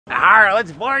Arr,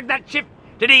 let's board that ship.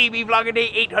 Today we vlogging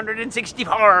day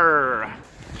 864.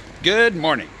 Good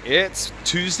morning. It's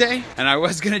Tuesday, and I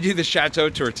was gonna do the chateau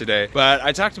tour today, but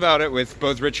I talked about it with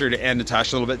both Richard and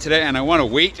Natasha a little bit today, and I want to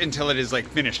wait until it is like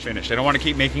finished. I don't want to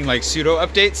keep making like pseudo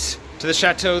updates to the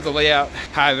chateau, the layout,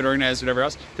 how I have it organized, whatever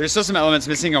else. There's still some elements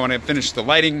missing. I want to finish the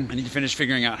lighting. I need to finish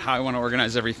figuring out how I want to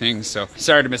organize everything. So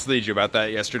sorry to mislead you about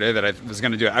that yesterday that I was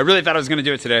going to do it. I really thought I was going to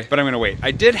do it today, but I'm going to wait. I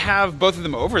did have both of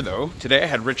them over though. Today I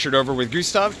had Richard over with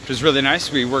Gustav, which was really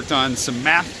nice. We worked on some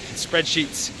math,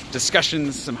 spreadsheets,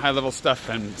 discussions, some high level stuff,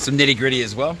 and some nitty gritty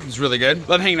as well. It was really good.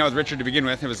 Love hanging out with Richard to begin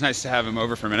with. It was nice to have him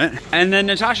over for a minute. And then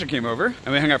Natasha came over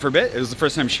and we hung out for a bit. It was the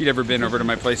first time she'd ever been over to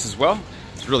my place as well.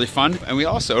 It's really fun. And we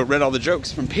also read all the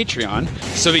jokes from Patreon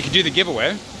so we could do the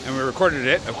giveaway, and we recorded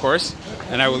it, of course,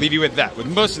 and I will leave you with that, with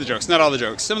most of the jokes, not all the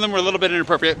jokes. Some of them were a little bit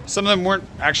inappropriate, some of them weren't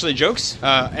actually jokes,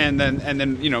 and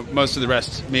then you know, most of the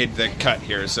rest made the cut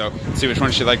here, so let's see which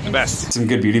one she liked the best. Some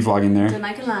good beauty vlogging there. Don't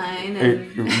like a line.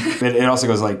 And... it also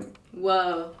goes like,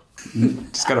 whoa.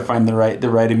 Just gotta find the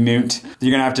right amount.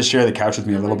 You're gonna have to share the couch with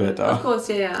me a little bit though. Of course,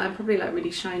 yeah, I'm probably like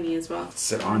really shiny as well.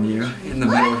 Sit on you in the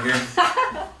middle here.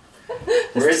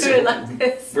 Where's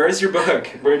your book?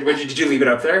 Did you leave it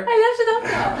up there? I left it up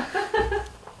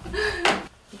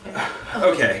there.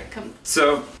 Okay,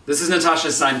 so this is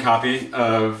Natasha's signed copy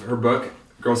of her book,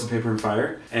 Girls of Paper and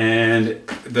Fire, and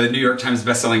the New York Times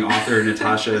bestselling author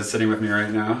Natasha is sitting with me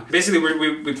right now. Basically,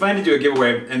 we planned to do a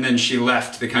giveaway, and then she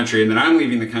left the country, and then I'm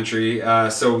leaving the country,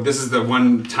 so this is the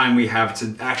one time we have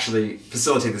to actually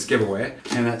facilitate this giveaway.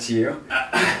 Hand that to you.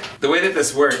 The way that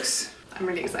this works... I'm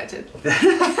really excited.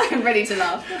 I'm ready to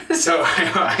laugh. So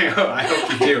I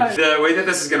hope you do. The way that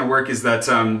this is going to work is that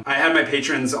I had my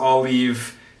patrons all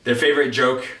leave their favorite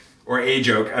joke or a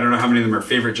joke, I don't know how many of them are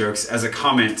favorite jokes, as a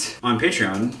comment on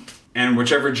Patreon, and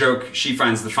whichever joke she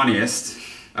finds the funniest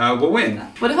will win.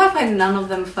 What if I find none of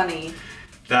them funny?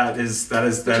 That is a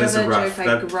rough. Joke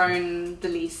I've grown the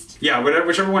least. Yeah,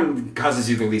 whichever one causes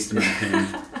you the least amount of pain.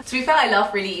 To be fair, I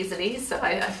laugh really easily, so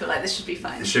I feel like this should be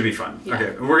fine. It should be fun. Yeah.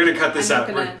 Okay, we're gonna cut this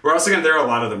out. We're also gonna, there are a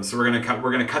lot of them, so we're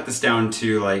gonna cut this down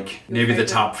to like maybe the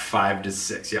top 5 to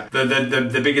 6. Yeah,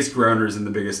 the biggest groaners and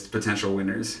the biggest potential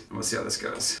winners. And we'll see how this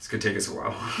goes. It's gonna take us a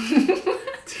while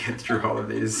to get through all of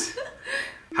these.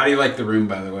 How do you like the room,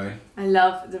 by the way? I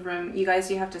love the room. You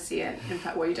guys, you have to see it. In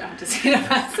fact, well, you don't have to see it in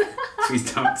person. Please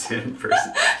don't see it in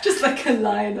person. Just like a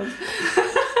line of... I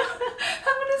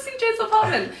want to see Jay's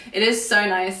apartment. It is so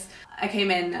nice. I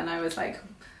came in and I was like,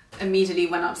 immediately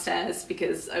went upstairs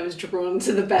because I was drawn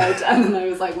to the bed, and then I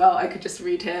was like, well, I could just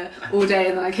read here all day,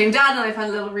 and then I came down and I found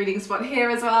a little reading spot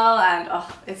here as well, and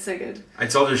oh, it's so good. I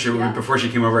told her before she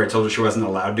came over, I told her she wasn't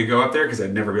allowed to go up there because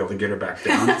I'd never be able to get her back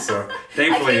down, so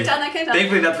thankfully I came down.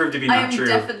 Thankfully that proved to be not true.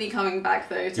 I am definitely coming back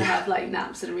though to have like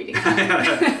naps and reading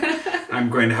time. I'm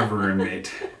going to have a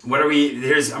roommate. What are we,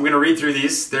 I'm going to read through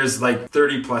these. There's like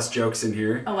 30 plus jokes in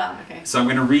here. Oh wow, okay. So I'm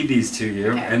going to read these to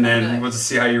you, okay, and then we'll just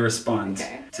see how you respond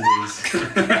to these.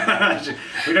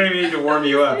 We don't even need to warm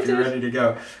you up. You're ready to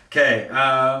go. Okay,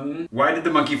 why did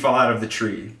the monkey fall out of the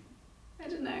tree? I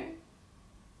don't know.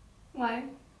 Why?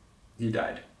 He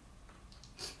died.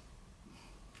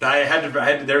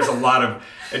 There's a lot of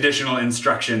additional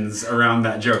instructions around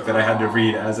that joke that I had to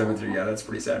read as I went through. Yeah, that's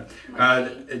pretty sad.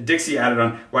 Dixie added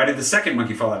on, why did the second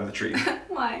monkey fall out of the tree?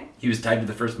 Why? He was tied to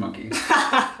the first monkey.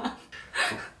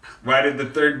 Why did the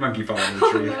third monkey fall out of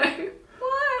the tree? Oh, no.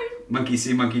 Why? Monkey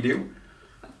see, monkey do.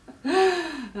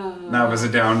 That was a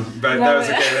down, but that was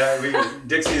okay.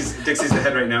 Dixie's the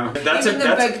head right now.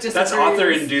 That's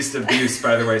author-induced abuse,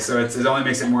 by the way, so it only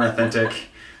makes it more authentic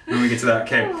when we get to that.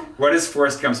 Okay, what is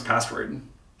Forrest Gump's password?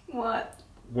 What?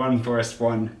 1 Forrest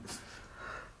 1.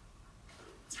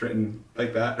 It's written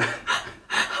like that.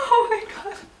 Oh my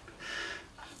god.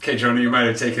 Okay, Jonah, you might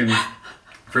have taken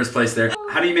first place there.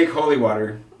 How do you make holy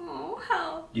water? Oh,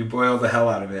 how? You boil the hell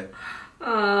out of it.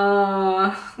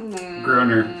 Groaner.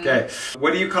 Okay.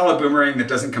 What do you call a boomerang that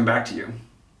doesn't come back to you?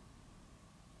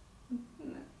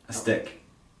 A stick.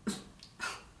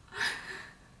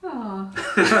 Oh.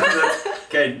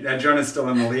 Okay, Jonah's still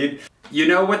in the lead. You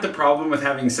know what the problem with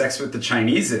having sex with the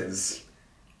Chinese is?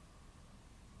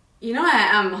 You know I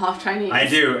am half Chinese. I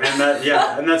do, and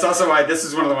and that's also why this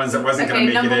is one of the ones that wasn't going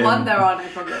to make it in. Number 1, there are no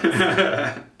problems.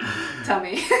 Tell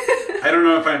me. I don't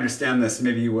know if I understand this.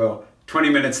 Maybe you will. 20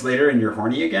 minutes later and you're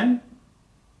horny again?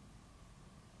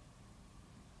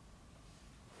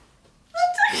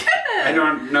 I I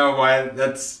don't know why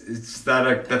that's more of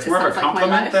a sounds like my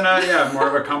compliment than life. more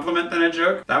of a compliment than a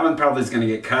joke. That one probably is gonna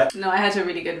get cut. No, I had a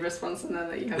really good response in there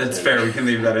that you have That's to... fair, we can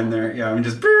leave that in there. Yeah, I'm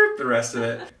just boop the rest of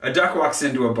it. A duck walks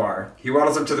into a bar. He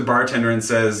waddles up to the bartender and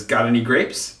says, "Got any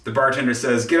grapes?" The bartender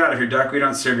says, "Get out of here, duck. We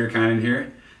don't serve your kind in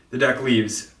here." The duck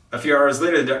leaves. A few hours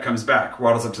later, the duck comes back,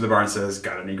 waddles up to the bar and says,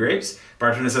 "Got any grapes?"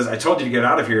 Bartender says, "I told you to get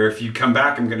out of here. If you come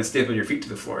back, I'm going to staple your feet to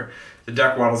the floor." The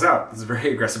duck waddles out. This is a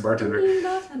very aggressive bartender.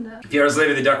 A few hours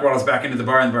later, the duck waddles back into the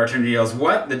bar and the bartender yells,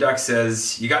 "What?" The duck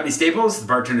says, "You got any staples?" The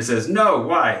bartender says, "No,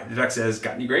 why?" The duck says,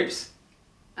 "Got any grapes?"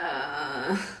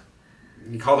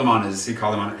 He called him on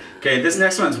it. Okay, this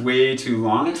next one's way too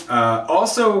long.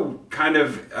 Also kind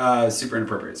of super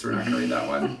inappropriate, so we're not going to read that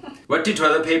one. What do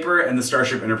toilet paper and the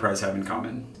Starship Enterprise have in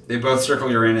common? They both circle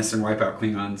Uranus and wipe out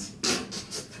Klingons.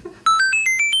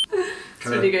 It's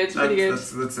pretty good, pretty good.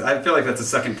 I feel like that's a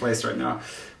second place right now.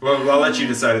 Well, I'll let you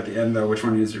decide at the end, though, which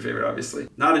one is your favorite, obviously.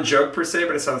 Not a joke, per se,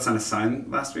 but I saw this on a sign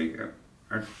last week.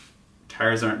 Our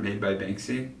tires aren't made by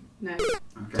Banksy. No.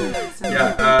 Okay.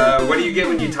 Yeah, what do you get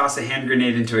when you toss a hand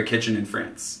grenade into a kitchen in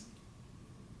France?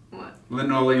 What?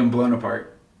 Linoleum blown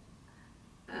apart.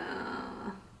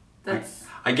 That's...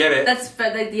 I get it.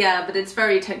 Yeah, but it's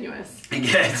very tenuous. I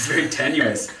get it, it's very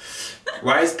tenuous.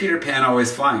 Why is Peter Pan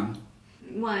always flying?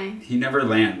 Why? He never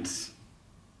lands.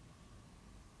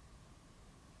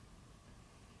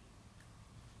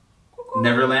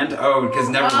 Neverland? Oh, because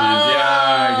Neverland.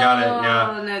 Yeah, I got it. Yeah.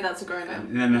 Oh no, that's a grown up.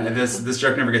 And then this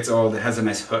joke never gets old. It has a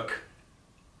nice hook.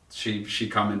 She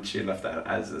left that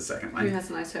as a second line. Who has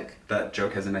a nice hook? That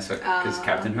joke has a nice hook because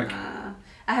Captain Hook.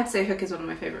 I have to say, Hook is one of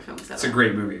my favorite films ever. It's a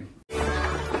great movie.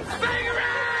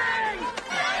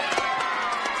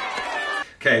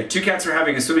 Okay, two cats were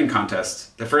having a swimming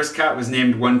contest. The first cat was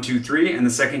named 1, 2, 3, and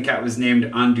the second cat was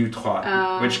named 1, 2,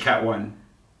 3. Which cat won?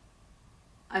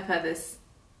 I've heard this.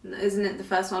 Isn't it the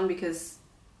first one because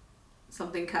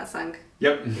something cat sang?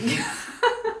 Yep.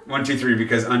 1, 2, 3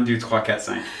 because 1, 2, 3 cat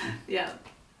sang. Yeah.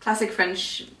 Classic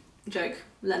French joke.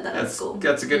 Learned that at school.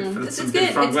 That's a good. It's good.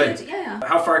 It's good. Yeah.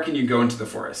 How far can you go into the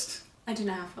forest? I don't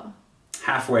know how far.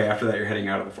 Halfway. After that, you're heading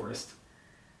out of the forest.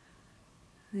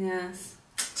 Yes.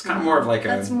 It's kind of more of like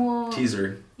a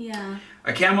teaser. Yeah.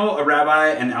 A camel, a rabbi,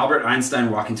 and Albert Einstein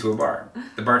walk into a bar.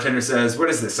 The bartender says, "What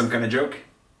is this? Some kind of joke?"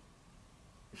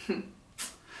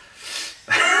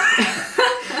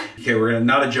 Okay, we're gonna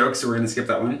not a joke, so we're gonna skip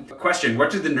that one. Question: what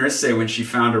did the nurse say when she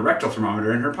found a rectal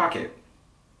thermometer in her pocket?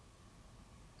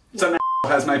 Some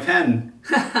has my pen.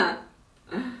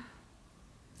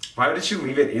 Why did she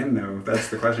leave it in though? That's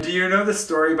the question. Do you know the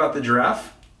story about the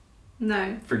giraffe?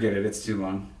 No. Forget it. It's too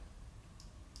long.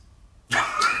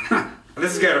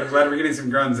 This is good. I'm glad we're getting some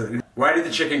groans in. Why did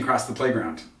the chicken cross the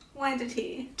playground? Why did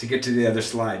he? To get to the other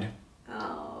slide.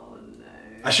 Oh no.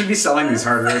 I should be selling these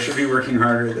harder. I should be working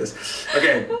harder at this.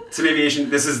 Okay, some aviation.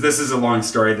 This is a long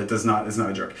story that is not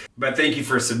a joke. But thank you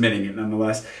for submitting it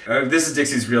nonetheless. This is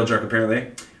Dixie's real joke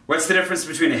apparently. What's the difference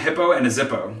between a hippo and a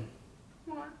zippo?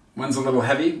 What? One's a little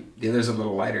heavy, the other's a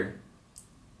little lighter.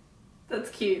 That's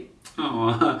cute.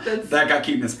 Oh, that got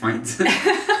cuteness points. No,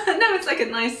 it's like a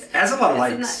nice. It has a lot of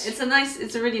likes.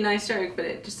 It's a really nice joke, but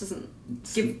it just doesn't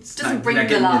bring not the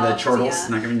giving laugh. you the chortles. Yeah.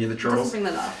 Not giving you the chortles. Doesn't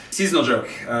bring the laugh. Seasonal joke.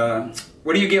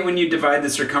 What do you get when you divide the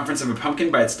circumference of a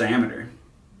pumpkin by its diameter?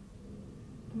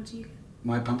 What do you get?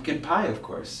 Why, pumpkin pie, of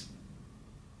course.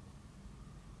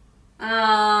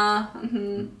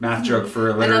 Math joke for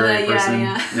a literary person.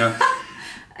 Yeah.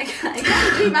 I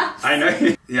can't do maths. I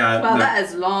know. Yeah. Wow, that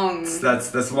is long.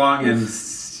 That's long and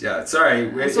yeah. Sorry.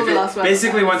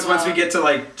 Basically, once we get to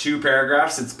like 2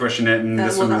 paragraphs, it's pushing it, and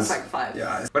this one that's was like 5.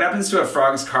 Yeah. What happens to a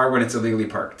frog's car when it's illegally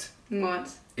parked?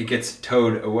 What? It gets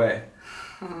towed away.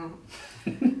 Oh.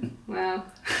 Wow.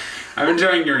 I'm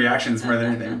enjoying your reactions more than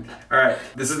anything. All right,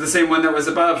 this is the same one that was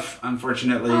above.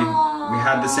 Unfortunately, we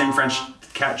had the same French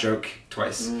cat joke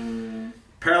twice.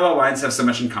 Parallel lines have so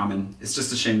much in common. It's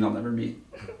just a shame they'll never meet.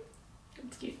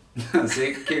 That's cute.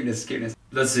 See, cuteness.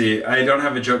 Let's see. I don't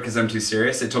have a joke because I'm too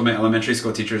serious. I told my elementary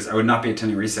school teachers I would not be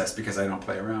attending recess because I don't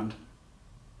play around.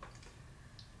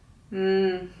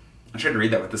 I tried to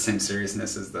read that with the same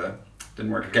seriousness as the...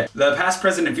 Didn't work. Okay. The past,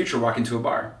 present, and future walk into a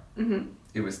bar.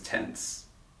 It was tense.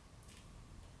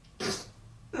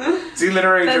 See,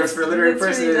 literary jokes for a literary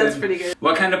person. That's pretty good.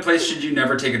 What kind of place should you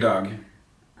never take a dog?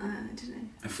 I don't know.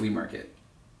 A flea market.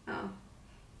 Oh.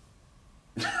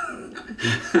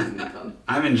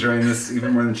 I'm enjoying this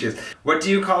even more than she is. What do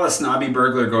you call a snobby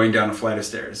burglar going down a flight of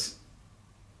stairs?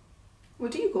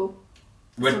 What do you call?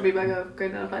 What? Snobby burglar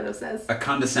going down a flight of stairs. A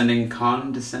condescending.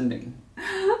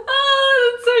 Oh,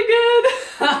 that's so good.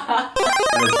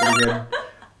 That's pretty good.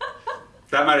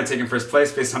 That might have taken first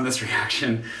place based on this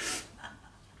reaction.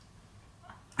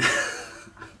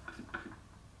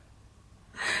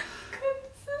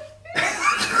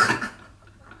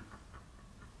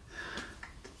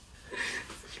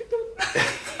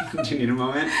 Do you need a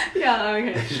moment? Yeah,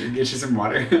 okay. I should get you some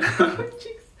water.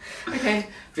 Okay.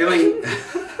 Feeling...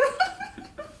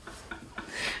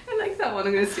 I like that one,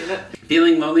 I'm gonna steal it.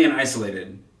 Feeling lonely and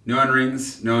isolated. No one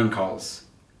rings, no one calls.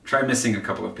 Try missing a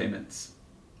couple of payments.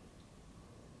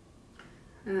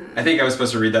 I think I was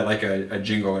supposed to read that like a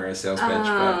jingle or a sales pitch,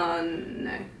 but...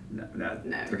 No.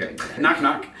 No. Okay. Knock,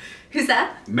 knock. Who's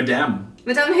that? Madame.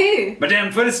 Madame who?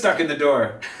 Madame Foot is stuck in the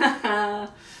door.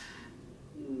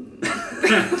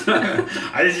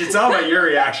 It's all about your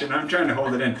reaction. I'm trying to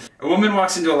hold it in. A woman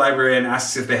walks into a library and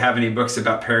asks if they have any books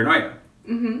about paranoia.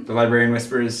 Mm-hmm. The librarian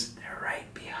whispers, "They're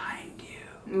right behind you."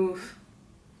 Oof.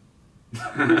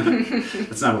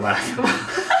 That's not a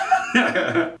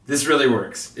laugh. This really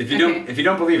works. If you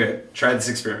don't believe it, try this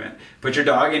experiment. Put your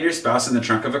dog and your spouse in the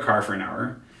trunk of a car for an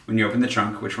hour. When you open the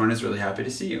trunk, which one is really happy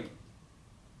to see you?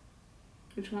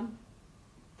 Which one?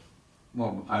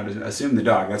 Well, I would assume the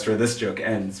dog. That's where this joke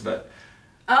ends, but...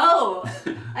 Oh!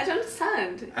 I don't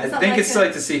understand. I think it's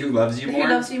like to see who loves you more.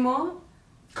 Who loves you more?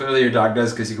 Clearly your dog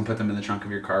does, because you can put them in the trunk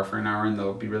of your car for an hour and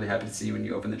they'll be really happy to see you when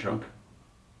you open the trunk.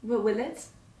 Will it?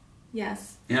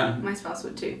 Yes. Yeah. My spouse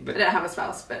would too. But I don't have a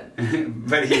spouse, but...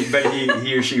 but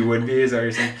he or she would be, is that what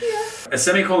you're saying? Yeah. A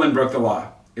semicolon broke the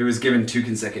law. It was given 2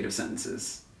 consecutive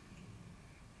sentences.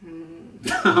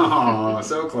 Oh,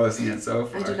 so close and yet so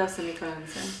far. I do love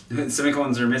semicolons, so.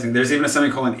 Semicolons are amazing. There's even a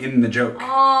semicolon in the joke.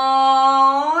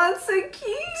 Oh, that's so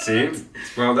cute. See?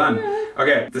 It's well done. Yeah.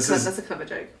 Okay, that's a clever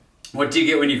joke. What do you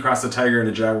get when you cross a tiger and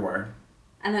a jaguar?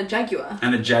 And a jaguar?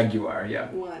 And a jaguar, yeah.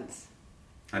 What?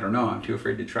 I don't know. I'm too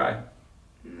afraid to try.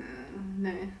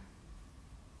 No,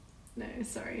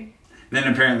 sorry. Then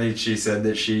apparently she said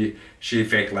that she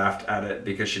fake laughed at it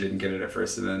because she didn't get it at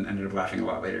first and then ended up laughing a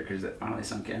lot later because it finally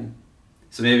sunk in.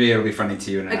 So maybe it'll be funny to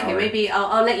you in an hour. Okay, maybe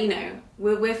I'll let you know.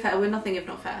 We're fair. We're nothing if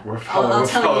not fair. I'll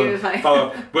tell you if I...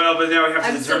 Well, but now we have to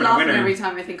I'm still determine a laughing winner. every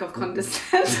time I think of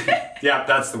condescending. Yeah,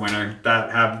 that's the winner.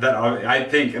 I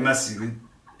think, unless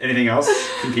anything else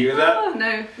compete with that. Oh,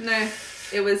 no.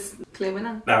 It was clear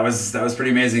winner. That was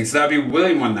pretty amazing. So that'd be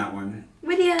William won that one.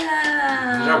 William.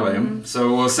 Good job, William.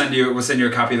 So we'll send you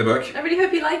a copy of the book. I really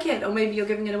hope you like it, or maybe you're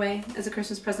giving it away as a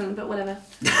Christmas present, but whatever.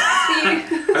 See you.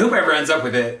 I hope whoever ends up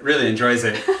with it really enjoys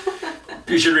it.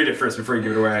 You should read it first before you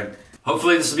give it away.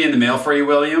 Hopefully this will be in the mail for you,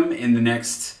 William, in the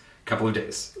next couple of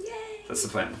days. Yay. That's the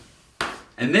plan.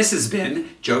 And this has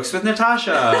been Jokes with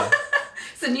Natasha.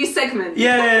 It's a new segment.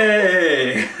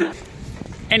 Yay!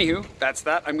 Anywho, that's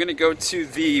that. I'm gonna go to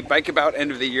the Bike About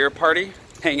end of the year party,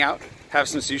 hang out, have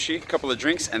some sushi, a couple of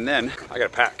drinks, and then I gotta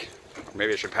pack. Or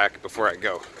maybe I should pack before I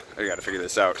go. I gotta figure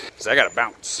this out, because I gotta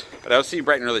bounce. But I'll see you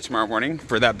bright and early tomorrow morning.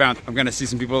 For that bounce, I'm gonna see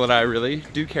some people that I really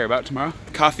do care about tomorrow.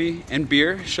 Coffee and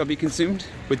beer shall be consumed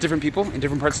with different people in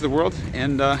different parts of the world,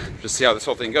 and just see how this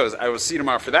whole thing goes. I will see you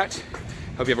tomorrow for that.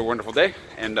 Hope you have a wonderful day,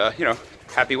 and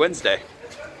happy Wednesday.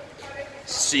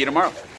 See you tomorrow.